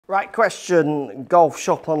Right, question, golf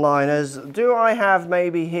shop onliners. Do I have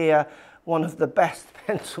maybe here one of the best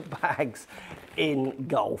pencil bags in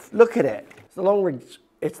golf? Look at it.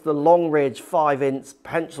 It's the Longridge 5-inch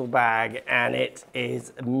pencil bag, and it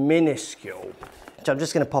is minuscule. So I'm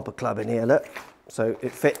just going to pop a club in here, look. So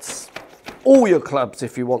it fits all your clubs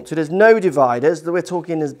if you want to. There's no dividers. We're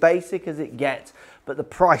talking as basic as it gets, but the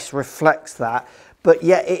price reflects that. But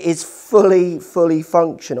yet it is fully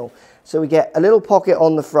functional. So we get a little pocket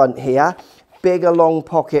on the front here, bigger long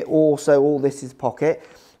pocket also, all this is pocket,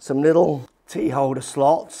 some little tea holder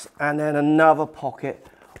slots, and then another pocket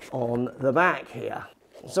on the back here.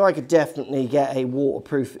 So I could definitely get a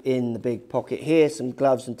waterproof in the big pocket here, some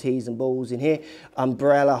gloves and tees and balls in here,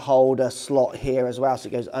 umbrella holder slot here as well, so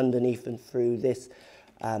it goes underneath and through this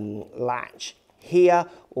latch here.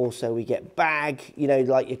 Also we get bag, you know,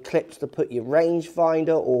 like your clips to put your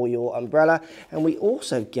rangefinder or your umbrella, and we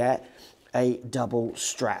also get a double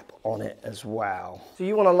strap on it as well. So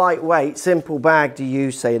you want a lightweight, simple bag to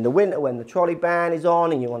use, say in the winter when the trolley ban is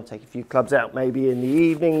on and you want to take a few clubs out maybe in the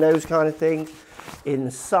evening, those kind of things. In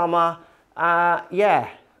the summer, yeah,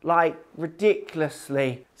 like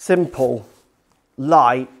ridiculously simple,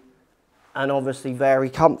 light, and obviously very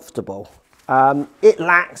comfortable. It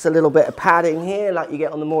lacks a little bit of padding here like you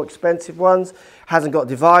get on the more expensive ones. Hasn't got a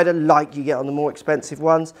divider like you get on the more expensive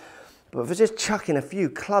ones. But for just chucking a few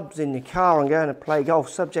clubs in your car and going to play golf,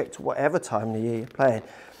 subject to whatever time of the year you're playing,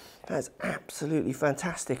 that's absolutely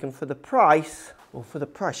fantastic. And for the price,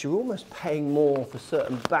 you're almost paying more for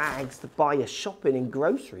certain bags to buy your shopping in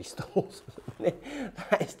grocery stores.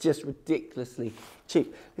 That is just ridiculously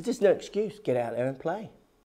cheap. There's just no excuse. Get out there and play.